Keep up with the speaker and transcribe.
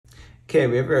Okay,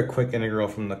 we have a quick integral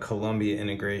from the Columbia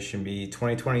Integration Bee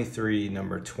 2023,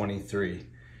 number 23.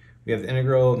 We have the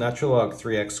integral natural log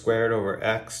 3x squared over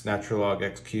x, natural log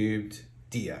x cubed,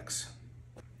 dx.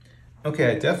 Okay,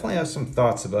 I definitely have some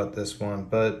thoughts about this one,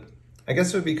 but I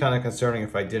guess it would be kind of concerning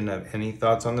if I didn't have any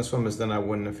thoughts on this one, because then I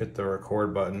wouldn't have hit the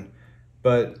record button.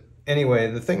 But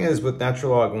anyway, the thing is with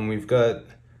natural log, when we've got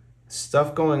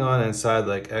stuff going on inside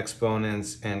like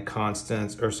exponents and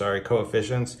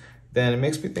coefficients, then it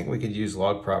makes me think we could use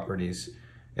log properties.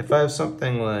 If I have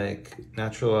something like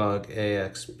natural log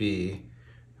AXB,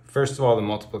 first of all, the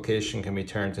multiplication can be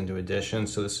turned into addition,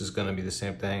 so this is going to be the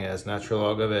same thing as natural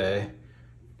log of A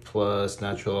plus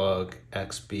natural log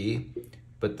XB,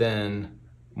 but then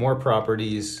more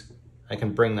properties, I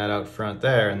can bring that out front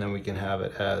there, and then we can have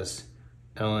it as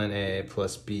ln A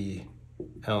plus B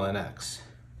ln X.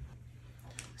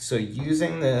 So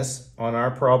using this on our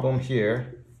problem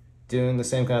here, doing the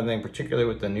same kind of thing, particularly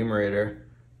with the numerator,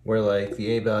 where like the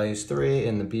A value is 3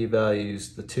 and the B value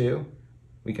is the 2,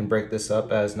 we can break this up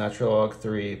as natural log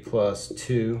 3 plus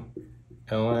 2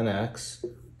 ln x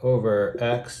over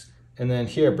x, and then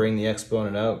here bring the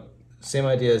exponent out. Same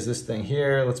idea as this thing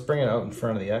here, let's bring it out in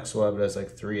front of the x, we'll have it as like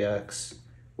 3x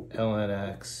ln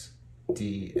x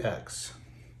dx.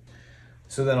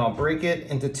 So then I'll break it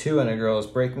into two integrals,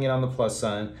 breaking it on the plus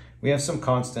sign. We have some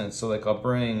constants, so like I'll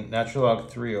bring natural log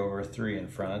 3 over 3 in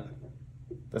front.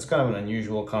 That's kind of an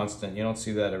unusual constant. You don't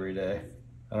see that every day.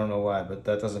 I don't know why, but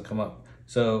that doesn't come up.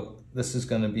 So this is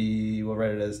going to be, we'll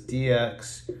write it as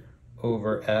dx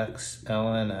over x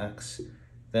ln x.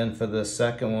 Then for the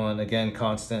second one, again,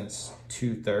 constants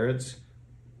 2/3.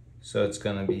 So it's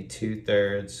going to be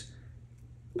 2/3.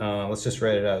 Let's just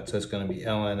write it out. So it's going to be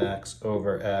ln x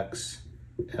over x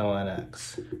ln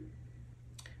x.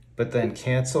 But then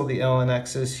cancel the ln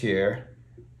x's here.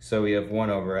 So we have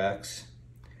 1 over x.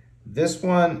 This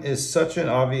one is such an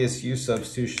obvious u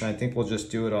substitution, I think we'll just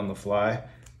do it on the fly,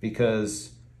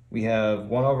 because we have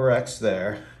 1 over x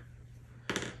there.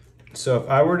 So if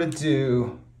I were to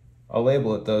do, I'll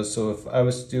label it though, so if I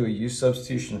was to do a u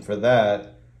substitution for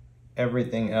that,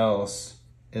 everything else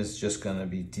is just going to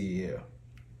be du.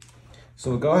 So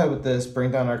we'll go ahead with this,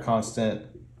 bring down our constant,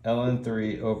 ln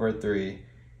 3 over 3.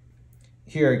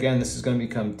 Here again, this is going to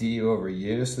become du over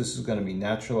u, so this is going to be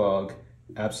natural log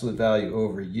absolute value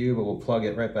over u, but we'll plug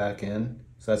it right back in.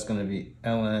 So that's going to be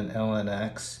ln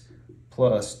x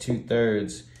plus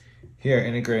 2/3. Here,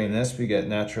 integrating this, we get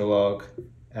natural log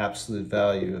absolute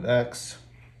value of x.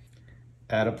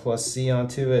 Add a plus c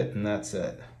onto it, and that's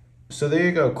it. So there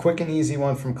you go, quick and easy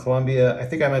one from Columbia. I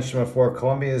think I mentioned before,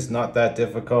 Columbia is not that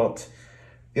difficult.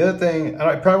 The other thing,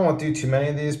 I probably won't do too many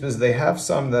of these because they have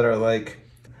some that are like,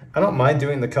 I don't mind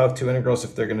doing the Calc 2 integrals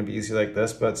if they're going to be easy like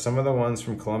this, but some of the ones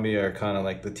from Columbia are kind of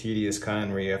like the tedious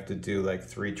kind where you have to do like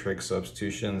 3 trig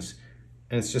substitutions,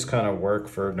 and it's just kind of work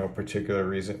for no particular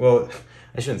reason. Well,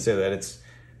 I shouldn't say that.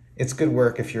 It's good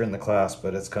work if you're in the class,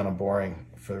 but it's kind of boring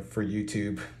for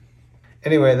YouTube.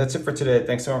 Anyway, that's it for today.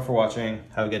 Thanks everyone for watching.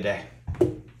 Have a good day.